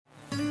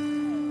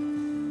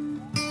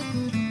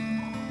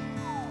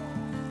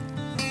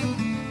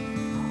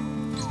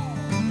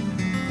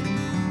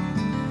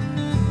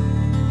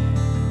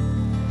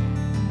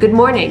Good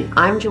morning.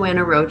 I'm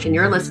Joanna Roche, and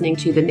you're listening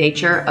to The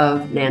Nature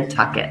of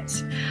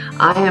Nantucket.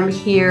 I am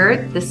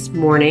here this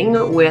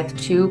morning with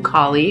two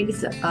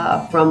colleagues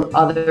from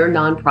other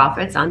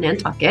nonprofits on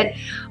Nantucket.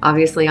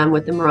 Obviously, I'm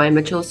with the Maria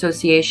Mitchell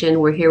Association.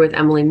 We're here with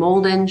Emily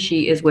Molden.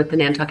 She is with the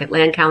Nantucket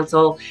Land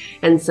Council,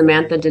 and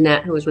Samantha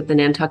Denette, who is with the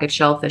Nantucket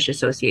Shell Fish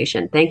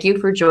Association. Thank you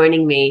for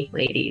joining me,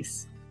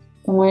 ladies.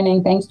 Good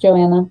morning. Thanks,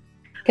 Joanna.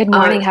 Good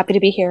morning. Happy to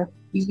be here.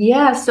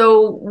 Yeah,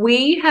 so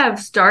we have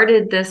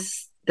started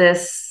this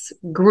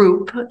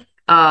group,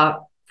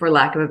 for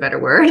lack of a better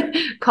word,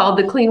 called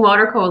the Clean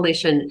Water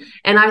Coalition.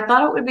 And I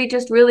thought it would be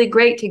just really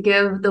great to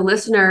give the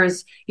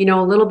listeners, a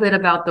little bit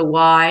about the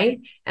why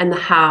and the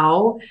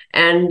how,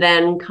 and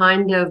then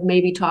kind of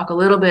maybe talk a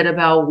little bit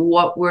about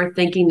what we're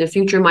thinking the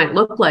future might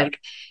look like.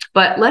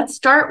 But let's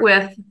start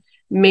with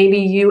maybe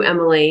you,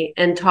 Emily,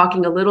 and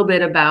talking a little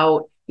bit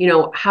about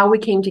how we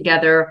came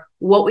together,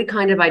 what we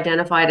kind of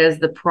identified as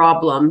the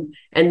problem,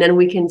 and then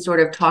we can sort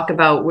of talk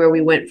about where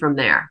we went from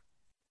there.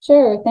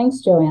 Sure. Thanks,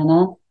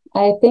 Joanna.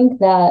 I think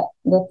that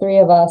the three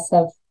of us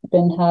have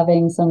been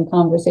having some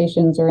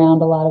conversations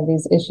around a lot of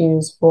these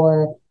issues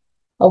for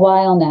a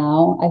while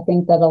now. I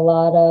think that a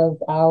lot of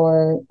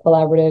our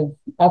collaborative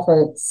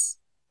efforts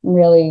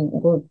really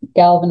were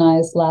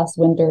galvanized last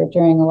winter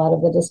during a lot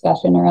of the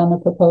discussion around the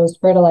proposed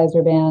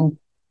fertilizer ban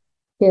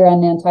here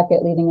on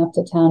Nantucket leading up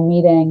to town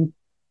meeting.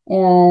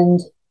 And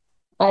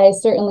I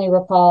certainly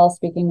recall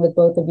speaking with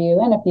both of you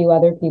and a few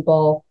other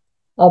people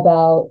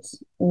about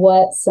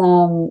what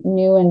some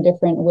new and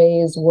different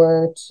ways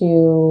were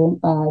to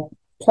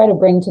try to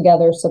bring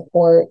together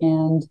support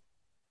and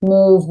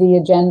move the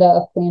agenda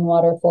of clean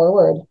water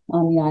forward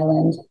on the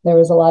island. There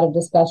was a lot of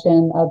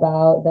discussion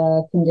about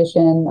the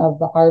condition of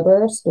the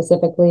harbor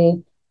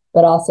specifically,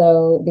 but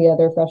also the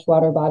other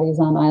freshwater bodies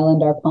on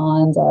island, our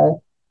ponds, our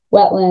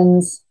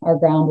wetlands, our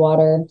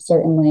groundwater,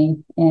 certainly.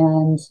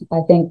 And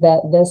I think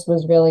that this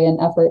was really an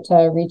effort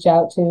to reach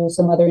out to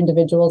some other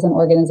individuals and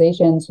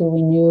organizations who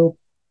we knew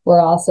were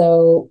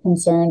also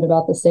concerned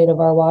about the state of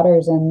our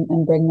waters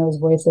and bring those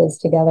voices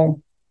together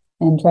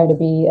and try to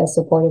be as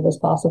supportive as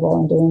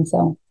possible in doing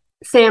so.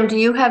 Sam, do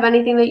you have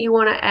anything that you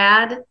want to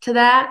add to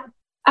that?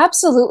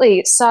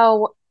 Absolutely.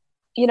 So,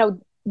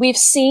 we've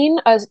seen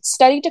a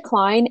steady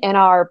decline in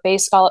our bay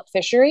scallop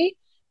fishery.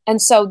 And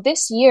so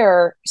this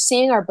year,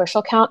 seeing our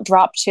bushel count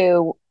drop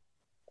to,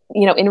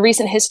 in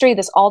recent history,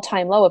 this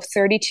all-time low of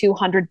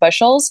 3,200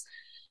 bushels,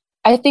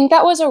 I think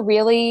that was a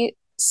really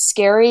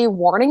scary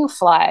warning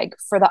flag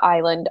for the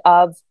island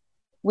of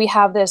we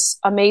have this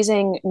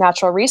amazing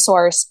natural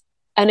resource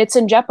and it's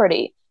in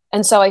jeopardy.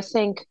 And so I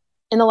think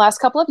in the last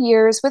couple of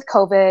years with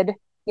COVID,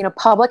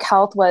 public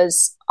health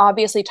was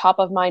obviously top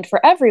of mind for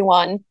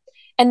everyone.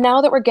 And now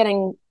that we're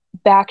getting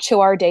back to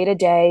our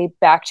day-to-day,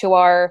 back to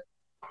our,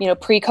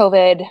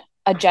 pre-COVID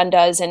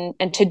agendas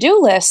and to-do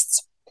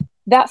lists,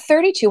 that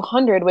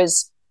 3,200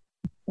 was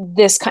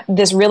this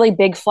really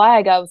big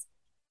flag of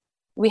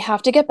we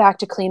have to get back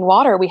to clean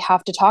water. We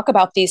have to talk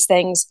about these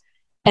things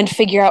and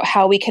figure out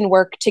how we can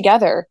work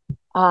together.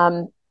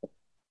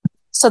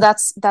 So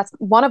that's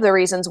one of the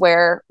reasons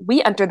where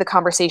we entered the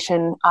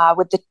conversation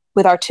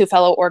with our two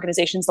fellow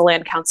organizations, the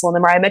Land Council and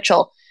the Maria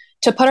Mitchell,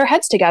 to put our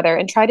heads together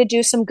and try to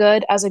do some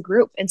good as a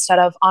group instead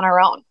of on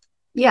our own.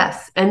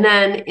 Yes. And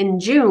then in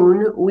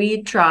June,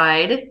 we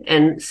tried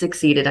and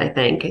succeeded, I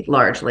think,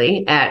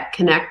 largely at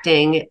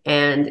connecting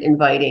and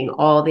inviting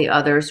all the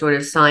other sort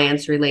of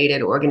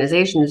science-related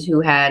organizations who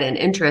had an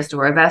interest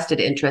or a vested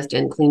interest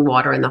in clean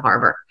water in the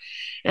harbor.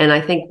 And I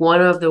think one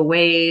of the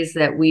ways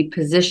that we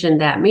positioned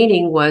that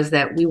meeting was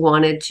that we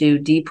wanted to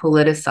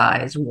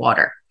depoliticize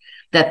water,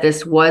 that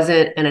this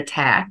wasn't an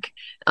attack,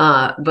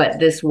 but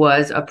this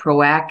was a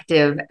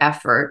proactive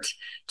effort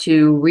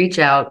to reach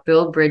out,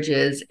 build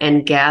bridges,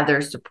 and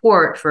gather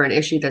support for an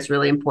issue that's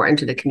really important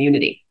to the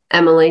community.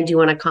 Emily, do you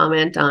want to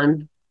comment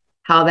on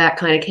how that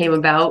kind of came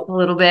about a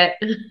little bit?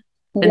 And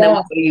then we'll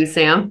go to you,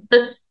 Sam.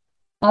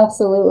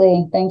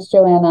 Absolutely. Thanks,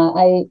 Joanna.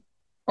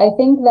 I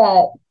think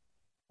that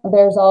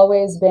there's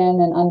always been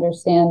an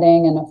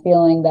understanding and a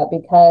feeling that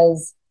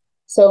because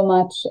so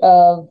much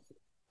of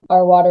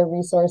our water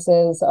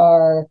resources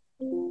are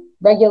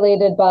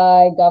regulated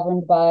by,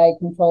 governed by,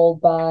 controlled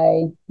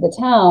by the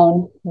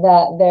town,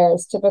 that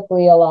there's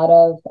typically a lot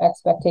of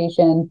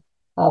expectation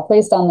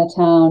placed on the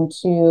town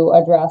to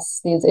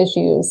address these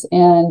issues.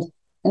 And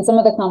in some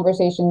of the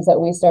conversations that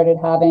we started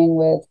having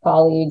with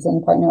colleagues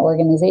and partner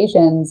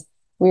organizations,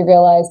 we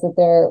realized that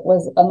there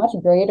was a much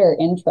greater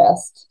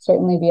interest,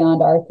 certainly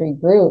beyond our three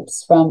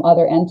groups, from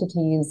other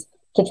entities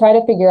to try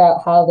to figure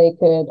out how they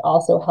could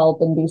also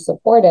help and be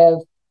supportive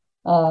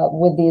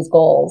with these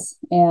goals.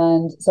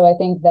 And so I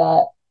think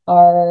that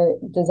our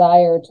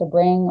desire to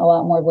bring a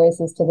lot more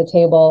voices to the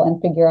table and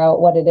figure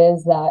out what it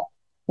is that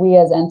we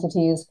as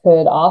entities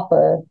could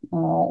offer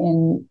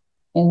in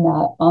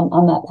that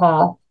on that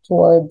path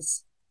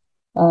towards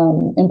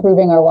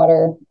improving our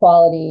water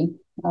quality,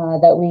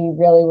 that we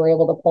really were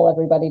able to pull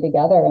everybody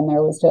together. And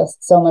there was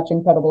just so much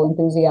incredible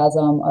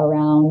enthusiasm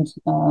around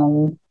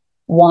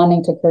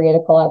wanting to create a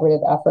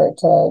collaborative effort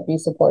to be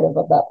supportive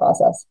of that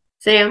process.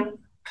 Sam?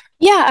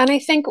 Yeah, and I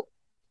think,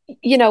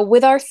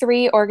 with our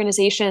three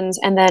organizations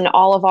and then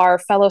all of our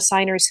fellow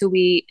signers who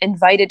we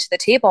invited to the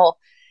table,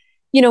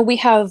 we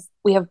have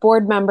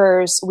board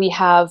members, we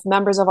have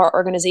members of our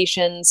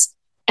organizations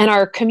and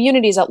our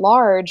communities at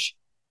large.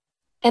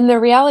 And the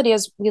reality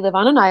is we live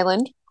on an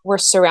island, we're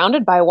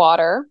surrounded by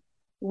water,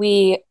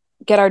 we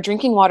get our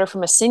drinking water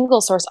from a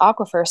single source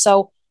aquifer.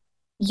 So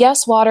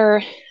yes,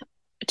 water,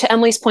 to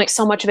Emily's point,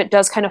 so much of it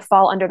does kind of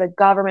fall under the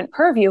government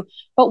purview,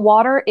 but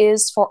water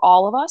is for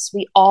all of us.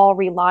 We all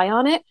rely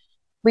on it.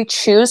 We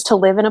choose to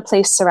live in a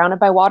place surrounded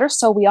by water,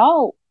 so we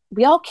all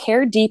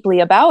care deeply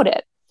about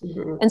it.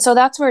 Mm-hmm. And so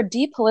that's where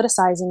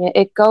depoliticizing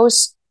it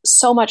goes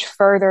so much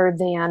further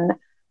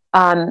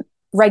than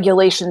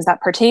regulations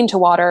that pertain to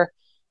water.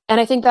 And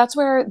I think that's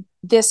where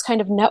this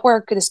kind of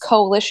network, this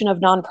coalition of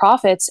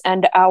nonprofits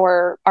and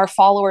our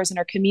followers and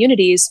our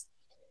communities,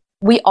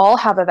 we all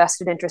have a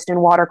vested interest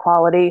in water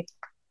quality.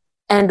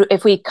 And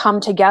if we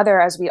come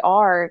together as we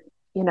are,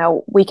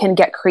 we can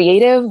get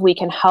creative, we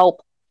can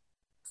help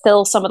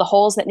fill some of the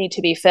holes that need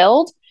to be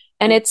filled.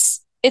 And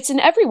it's an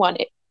everyone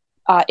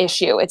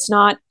issue. It's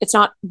not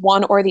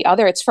one or the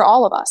other. It's for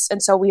all of us.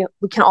 And so we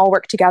can all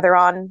work together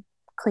on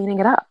cleaning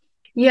it up.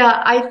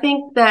 Yeah, I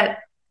think that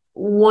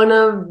one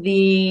of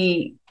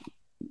the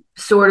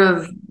sort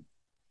of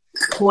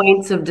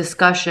points of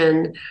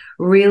discussion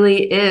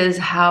really is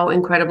how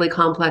incredibly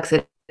complex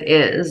it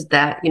is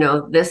that,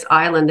 this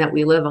island that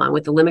we live on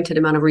with the limited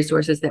amount of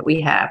resources that we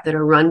have that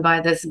are run by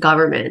this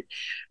government,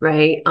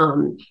 right?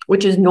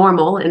 Which is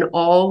normal in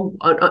all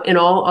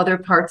other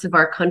parts of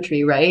our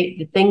country, right?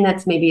 The thing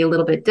that's maybe a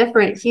little bit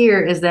different here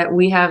is that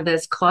we have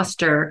this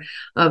cluster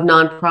of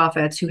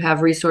nonprofits who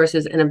have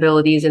resources and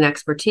abilities and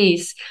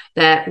expertise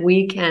that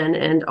we can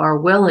and are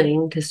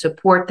willing to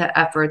support the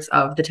efforts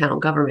of the town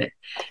government.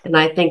 And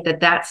I think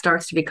that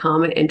starts to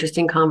become an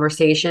interesting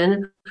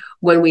conversation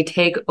when we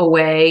take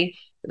away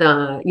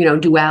the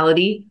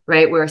duality,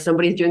 right, where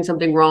somebody's doing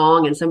something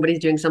wrong and somebody's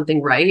doing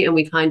something right, and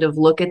we kind of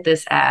look at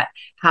this at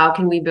how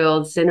can we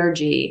build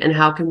synergy and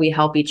how can we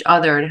help each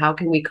other and how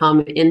can we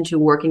come into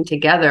working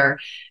together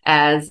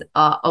as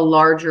a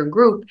larger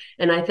group.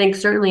 And I think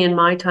certainly in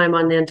my time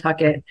on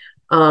Nantucket,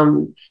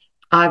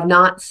 I've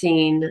not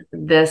seen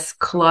this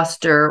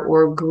cluster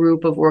or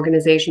group of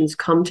organizations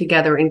come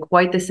together in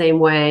quite the same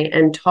way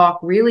and talk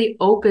really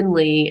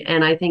openly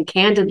and I think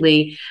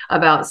candidly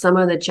about some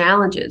of the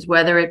challenges,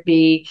 whether it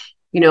be,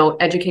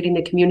 educating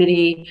the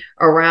community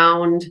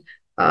around,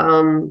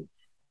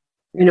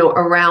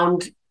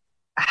 around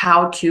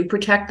how to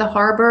protect the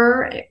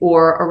harbor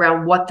or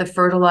around what the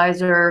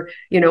fertilizer,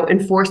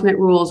 enforcement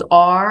rules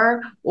are,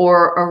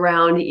 or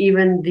around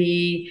even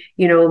the,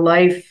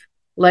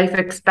 life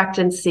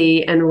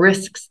expectancy and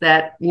risks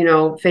that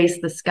face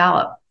the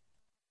scallop,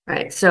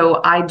 right? So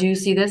I do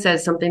see this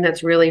as something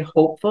that's really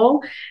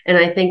hopeful, and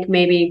I think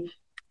maybe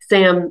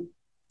Sam,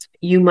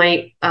 you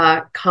might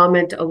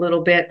comment a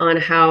little bit on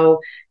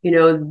how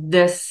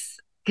this,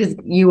 because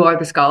you are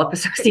the Scallop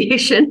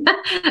Association,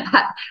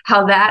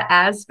 how that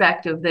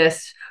aspect of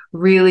this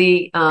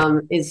really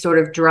is sort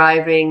of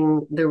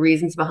driving the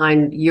reasons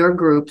behind your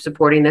group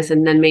supporting this.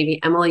 And then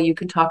maybe, Emily, you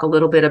can talk a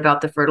little bit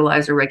about the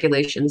fertilizer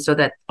regulations so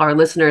that our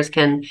listeners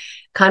can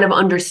kind of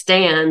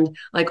understand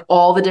like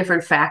all the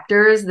different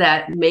factors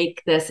that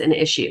make this an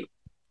issue.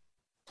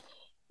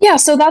 Yeah,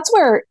 so that's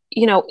where,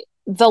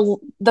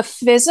 the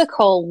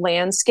physical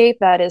landscape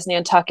that is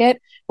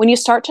Nantucket, when you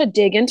start to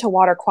dig into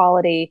water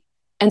quality,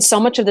 and so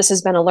much of this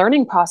has been a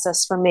learning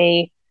process for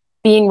me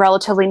being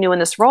relatively new in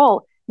this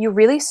role, you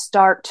really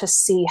start to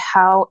see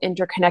how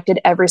interconnected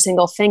every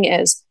single thing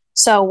is.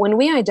 So when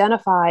we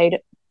identified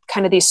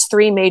kind of these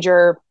three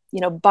major,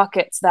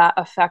 buckets that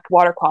affect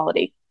water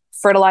quality,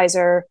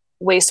 fertilizer,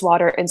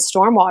 wastewater, and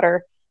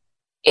stormwater,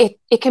 it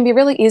can be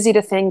really easy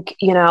to think,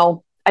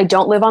 I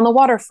don't live on the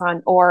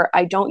waterfront or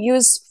I don't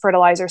use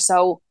fertilizer,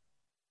 so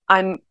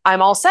I'm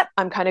all set.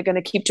 I'm kind of going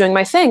to keep doing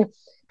my thing.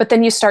 But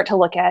then you start to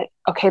look at,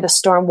 okay, the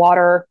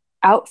stormwater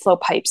outflow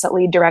pipes that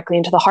lead directly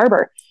into the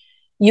harbor.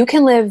 You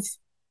can live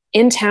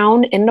in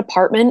town in an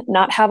apartment,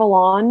 not have a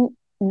lawn,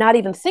 not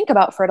even think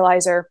about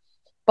fertilizer,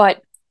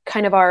 but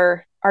kind of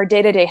our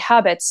day-to-day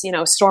habits,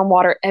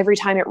 stormwater, every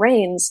time it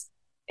rains,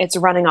 it's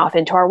running off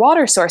into our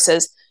water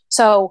sources.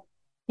 So,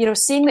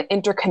 seeing the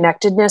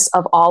interconnectedness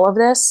of all of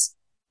this,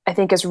 I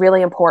think is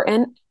really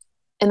important.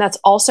 And that's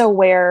also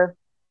where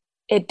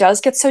it does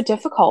get so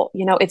difficult.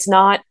 It's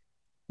not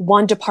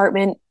one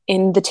department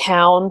in the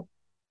town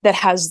that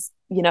has,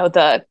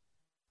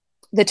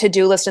 the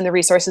to-do list and the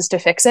resources to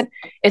fix it.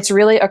 It's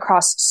really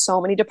across so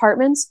many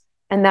departments.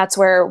 And that's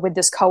where, with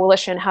this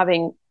coalition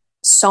having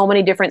so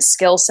many different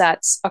skill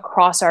sets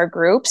across our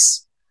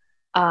groups,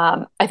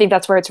 I think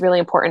that's where it's really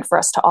important for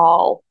us to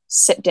all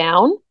sit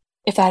down.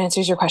 If that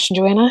answers your question,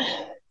 Joanna.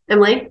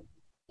 Emily?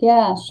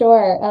 Yeah,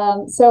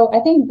 sure. So I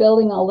think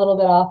building a little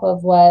bit off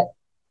of what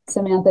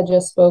Samantha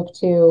just spoke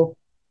to,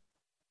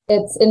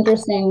 it's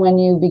interesting when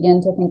you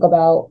begin to think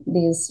about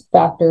these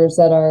factors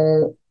that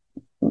are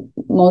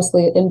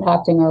mostly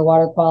impacting our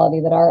water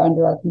quality that are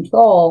under our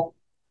control.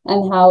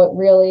 and how it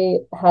really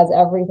has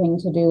everything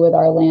to do with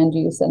our land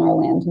use and our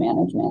land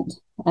management.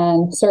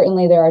 And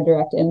certainly there are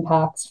direct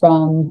impacts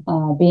from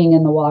being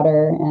in the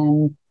water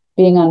and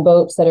being on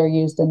boats that are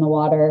used in the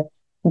water.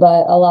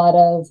 But a lot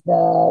of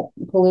the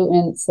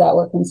pollutants that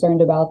we're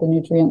concerned about, the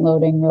nutrient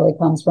loading, really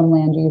comes from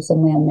land use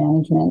and land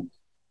management.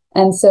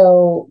 And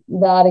so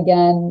that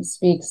again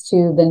speaks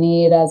to the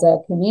need as a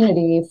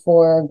community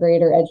for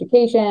greater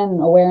education,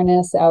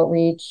 awareness,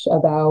 outreach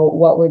about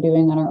what we're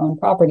doing on our own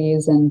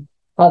properties and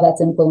how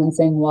that's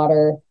influencing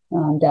water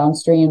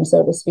downstream,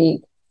 so to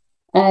speak.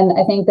 And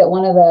I think that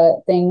one of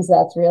the things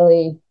that's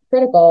really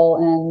critical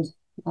and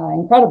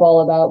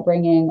incredible about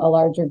bringing a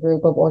larger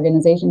group of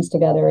organizations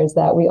together is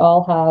that we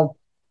all have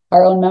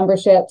our own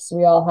memberships,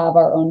 we all have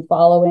our own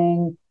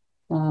following,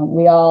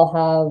 we all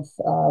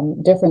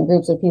have different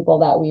groups of people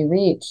that we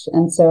reach.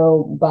 And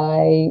so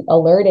by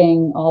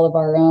alerting all of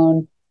our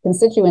own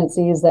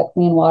constituencies that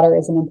clean water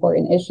is an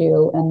important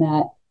issue and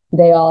that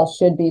they all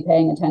should be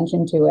paying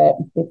attention to it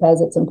because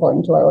it's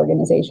important to our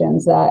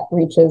organizations, that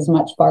reaches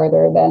much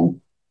farther than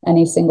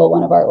any single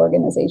one of our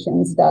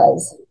organizations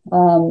does.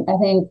 I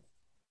think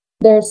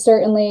there's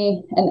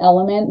certainly an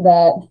element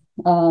that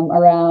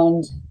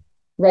around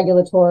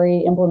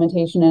regulatory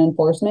implementation and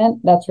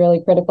enforcement that's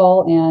really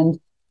critical, and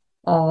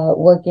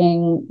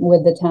working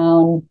with the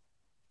town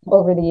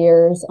over the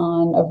years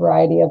on a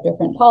variety of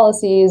different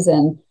policies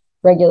and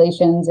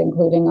regulations,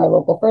 including our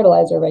local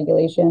fertilizer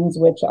regulations,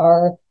 which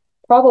are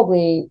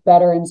probably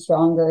better and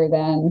stronger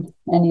than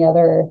any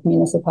other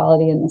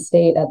municipality in the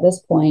state at this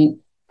point,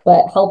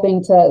 but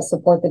helping to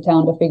support the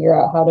town to figure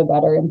out how to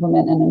better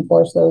implement and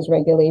enforce those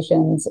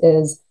regulations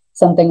is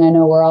something I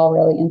know we're all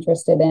really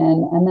interested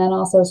in. And then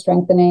also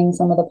strengthening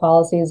some of the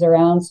policies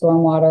around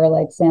stormwater,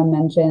 like Sam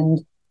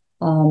mentioned,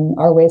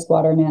 our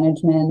wastewater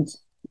management.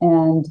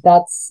 And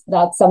that's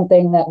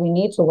something that we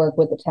need to work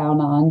with the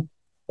town on.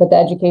 But the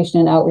education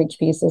and outreach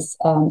piece is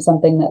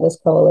something that this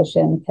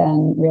coalition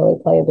can really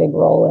play a big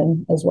role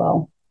in as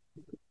well.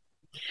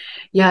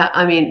 Yeah,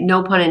 I mean,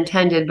 no pun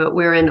intended, but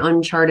we're in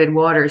uncharted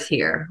waters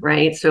here,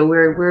 right? So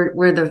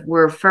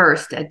we're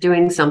first at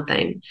doing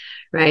something,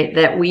 right?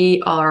 That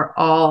we are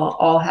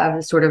all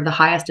have sort of the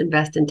highest and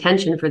best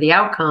intention for the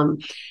outcome,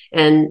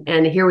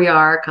 and here we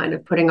are, kind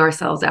of putting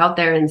ourselves out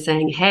there and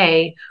saying,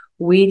 hey,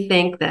 we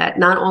think that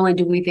not only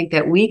do we think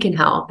that we can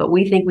help, but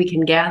we think we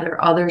can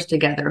gather others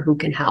together who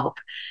can help.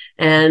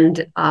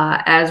 And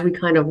as we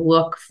kind of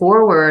look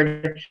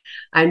forward,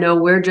 I know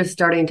we're just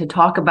starting to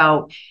talk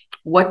about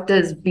what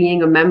does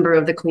being a member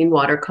of the Clean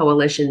Water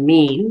Coalition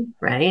mean,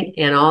 right?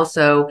 And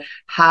also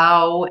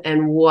how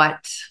and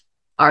what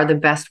are the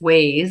best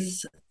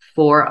ways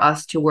for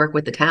us to work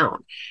with the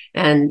town.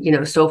 And,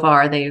 so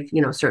far they've,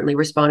 certainly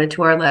responded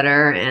to our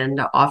letter and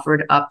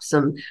offered up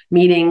some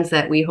meetings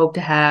that we hope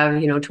to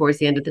have, towards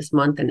the end of this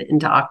month and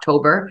into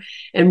October.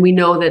 And we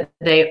know that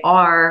they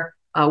are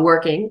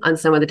working on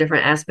some of the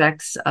different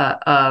aspects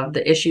of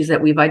the issues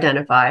that we've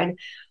identified.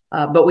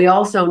 But we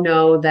also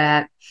know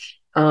that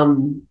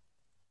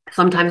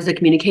sometimes the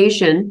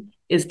communication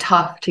is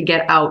tough to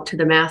get out to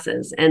the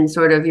masses, and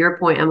sort of your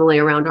point, Emily,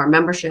 around our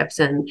memberships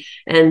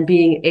and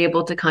being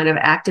able to kind of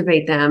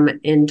activate them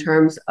in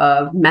terms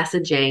of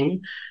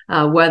messaging,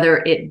 whether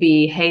it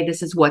be, hey,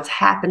 this is what's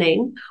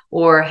happening,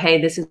 or hey,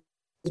 this is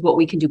what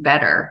we can do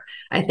better,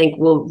 I think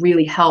will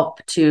really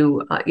help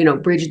to,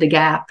 bridge the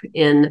gap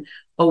in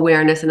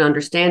awareness and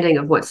understanding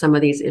of what some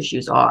of these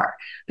issues are,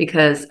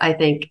 because I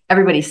think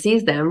everybody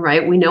sees them,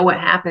 right? We know what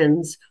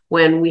happens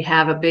when we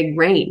have a big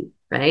rain,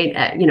 right?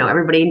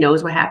 Everybody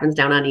knows what happens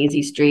down on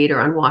Easy Street or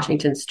on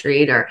Washington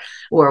Street,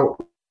 or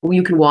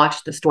you can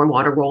watch the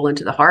stormwater roll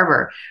into the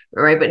harbor,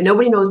 right? But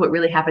nobody knows what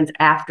really happens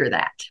after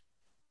that,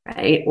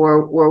 right?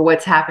 Or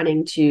what's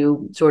happening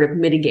to sort of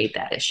mitigate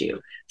that issue.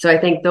 So I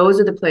think those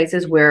are the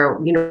places where,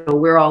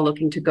 we're all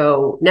looking to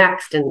go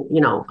next. And,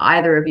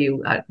 either of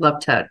you, I'd love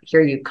to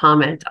hear you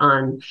comment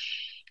on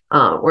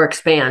or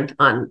expand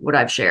on what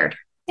I've shared.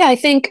 Yeah, I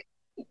think,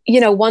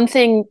 one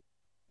thing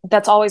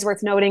that's always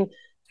worth noting,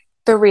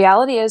 the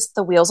reality is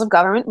the wheels of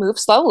government move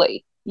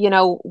slowly.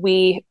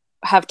 We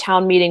have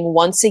town meeting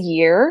once a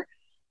year.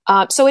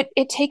 So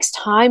it takes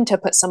time to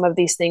put some of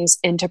these things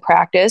into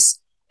practice.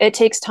 It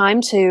takes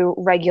time to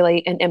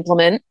regulate and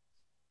implement.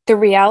 The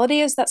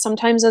reality is that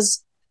sometimes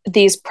as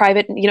these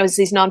private, as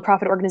these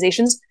nonprofit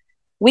organizations,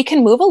 we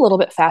can move a little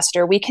bit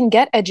faster. We can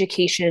get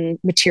education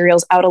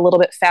materials out a little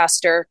bit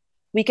faster.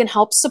 We can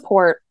help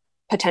support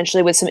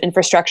potentially with some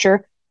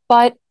infrastructure,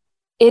 but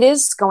it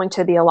is going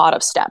to be a lot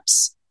of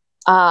steps.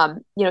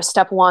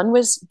 Step one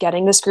was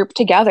getting this group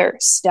together.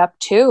 Step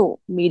two,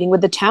 meeting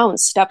with the town.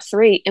 Step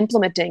three,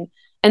 implementing.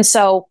 And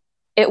so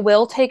it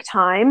will take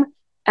time.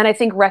 And I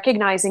think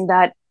recognizing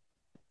that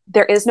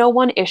there is no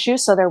one issue,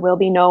 so there will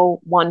be no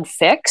one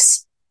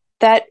fix,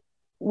 that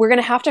we're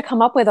going to have to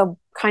come up with a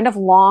kind of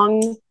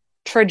long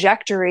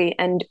trajectory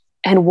and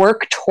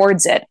work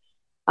towards it.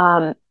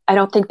 I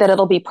don't think that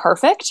it'll be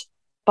perfect,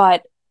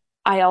 but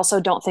I also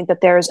don't think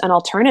that there's an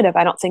alternative.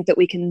 I don't think that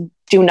we can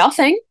do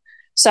nothing.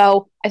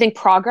 So I think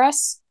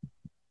progress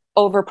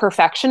over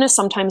perfection is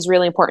sometimes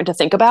really important to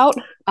think about.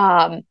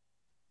 And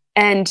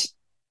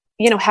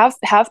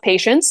have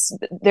patience.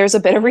 There's a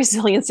bit of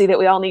resiliency that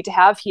we all need to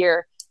have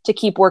here to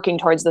keep working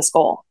towards this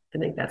goal. I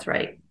think that's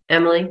right.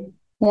 Emily?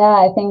 Yeah,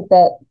 I think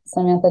that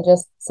Samantha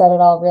just said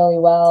it all really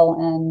well.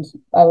 And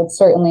I would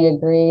certainly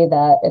agree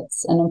that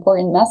it's an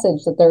important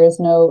message that there is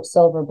no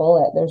silver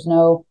bullet. There's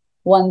no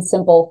one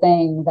simple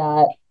thing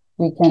that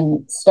we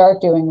can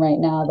start doing right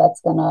now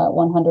that's going to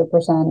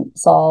 100%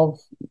 solve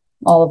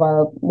all of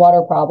our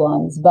water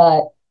problems.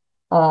 But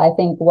I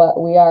think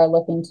what we are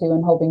looking to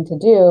and hoping to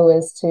do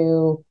is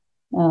to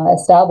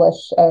establish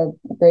a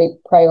great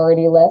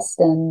priority list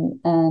and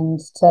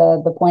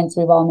to the points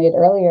we've all made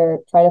earlier,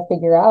 try to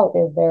figure out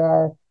if there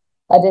are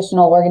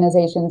additional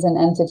organizations and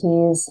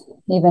entities,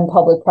 even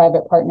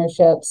public-private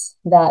partnerships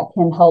that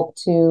can help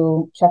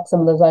to check some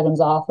of those items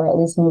off or at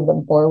least move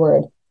them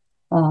forward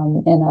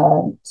in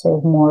a sort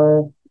of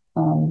more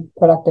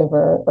productive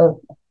or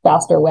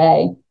faster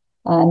way.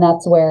 And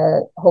that's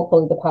where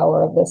hopefully the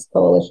power of this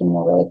coalition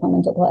will really come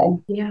into play.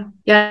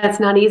 Yeah, it's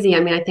not easy.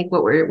 I mean, I think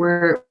what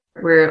we're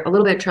a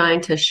little bit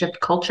trying to shift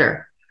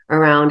culture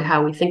around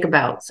how we think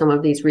about some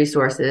of these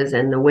resources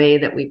and the way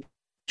that we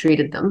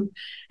treated them.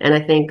 And I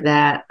think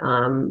that,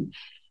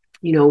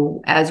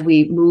 as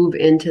we move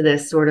into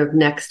this sort of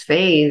next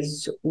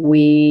phase,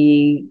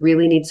 we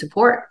really need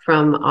support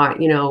from our,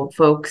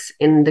 folks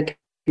in the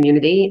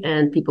community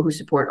and people who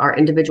support our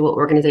individual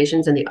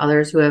organizations and the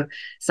others who have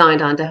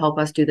signed on to help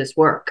us do this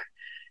work,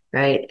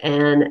 right?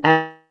 And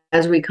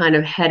as we kind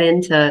of head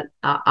into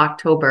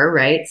October,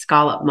 right,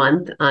 Scallop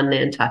Month on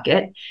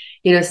Nantucket,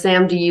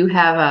 Sam, do you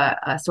have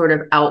a sort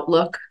of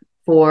outlook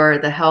for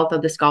the health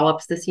of the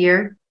scallops this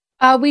year?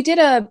 We did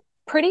a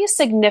pretty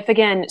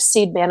significant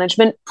seed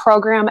management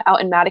program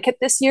out in Nantucket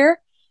this year.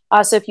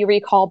 So if you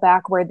recall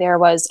back where there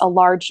was a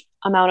large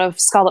amount of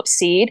scallop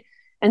seed,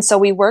 and so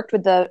we worked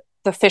with the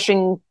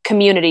fishing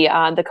community,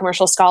 the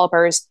commercial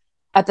scallopers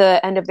at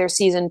the end of their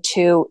season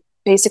to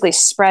basically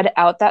spread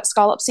out that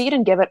scallop seed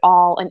and give it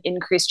all an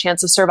increased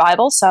chance of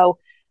survival. So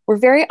we're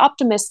very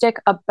optimistic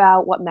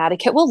about what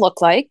Nantucket will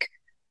look like.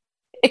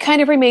 It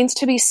kind of remains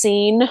to be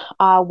seen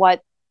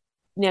what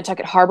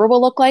Nantucket Harbor will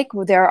look like.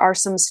 There are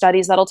some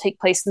studies that'll take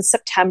place in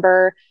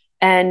September.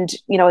 And,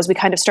 as we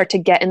kind of start to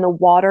get in the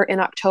water in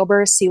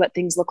October, see what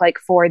things look like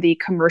for the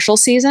commercial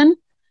season.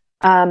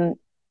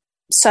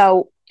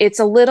 So it's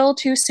a little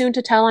too soon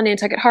to tell on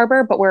Nantucket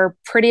Harbor, but we're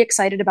pretty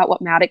excited about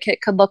what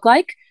Nantucket could look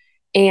like.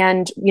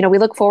 And, we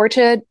look forward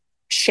to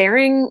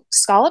sharing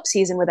scallop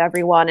season with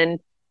everyone and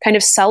kind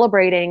of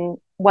celebrating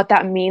what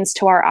that means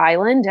to our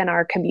island and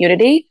our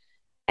community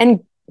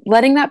and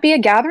letting that be a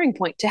gathering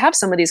point to have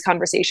some of these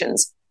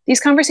conversations. These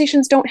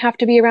conversations don't have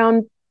to be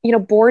around,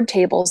 board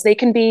tables. They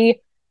can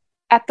be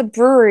at the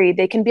brewery.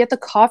 They can be at the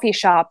coffee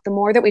shop. The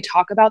more that we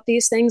talk about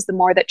these things, the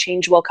more that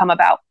change will come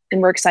about.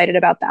 And we're excited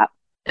about that.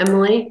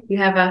 Emily, you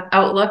have an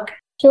outlook?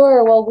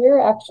 Sure. Well,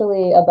 we're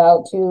actually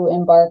about to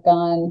embark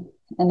on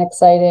an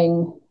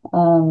exciting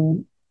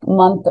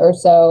month or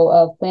so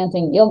of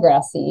planting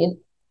eelgrass seed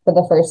for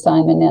the first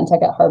time in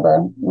Nantucket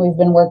Harbor. We've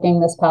been working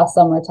this past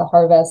summer to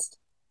harvest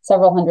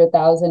several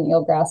 100,000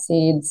 eelgrass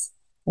seeds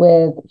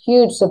with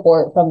huge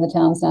support from the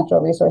town's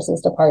natural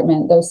resources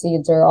department. Those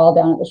seeds are all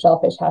down at the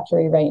shellfish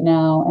hatchery right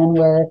now, and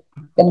we're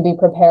going to be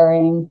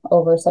preparing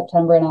over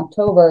September and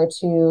October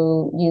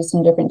to use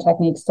some different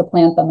techniques to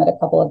plant them at a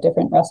couple of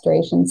different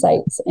restoration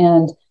sites.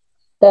 And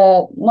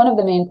one of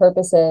the main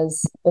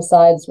purposes,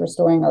 besides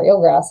restoring our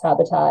eelgrass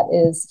habitat,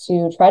 is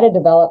to try to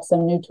develop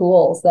some new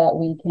tools that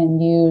we can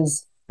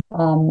use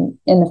in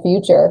the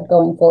future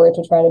going forward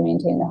to try to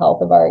maintain the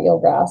health of our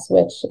eelgrass,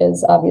 which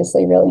is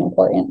obviously really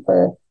important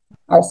for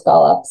our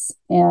scallops.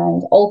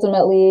 And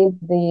ultimately,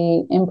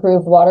 the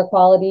improved water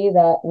quality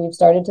that we've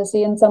started to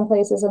see in some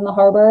places in the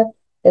harbor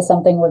is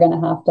something we're going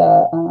to have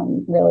to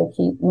really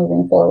keep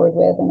moving forward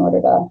with in order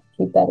to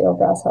keep that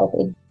eelgrass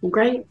healthy.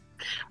 Great.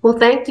 Well,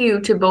 thank you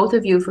to both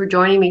of you for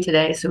joining me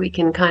today so we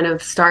can kind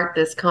of start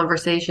this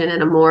conversation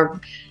in a more,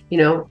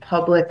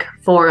 public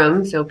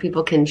forum so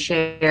people can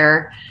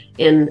share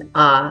in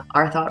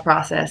our thought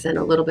process and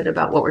a little bit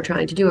about what we're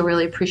trying to do. I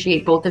really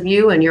appreciate both of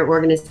you and your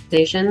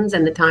organizations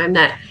and the time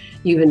that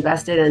you've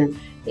invested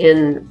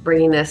in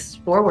bringing this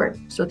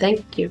forward. So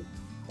thank you.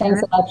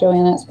 Thanks a lot,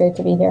 Joanna. It's great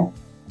to be here.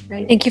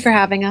 Right. Thank you for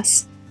having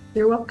us.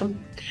 You're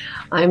welcome.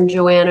 I'm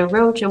Joanna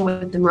Roche. I'm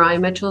with the Mariah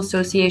Mitchell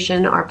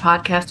Association. Our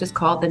podcast is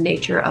called The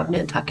Nature of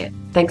Nantucket.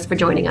 Thanks for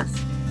joining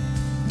us.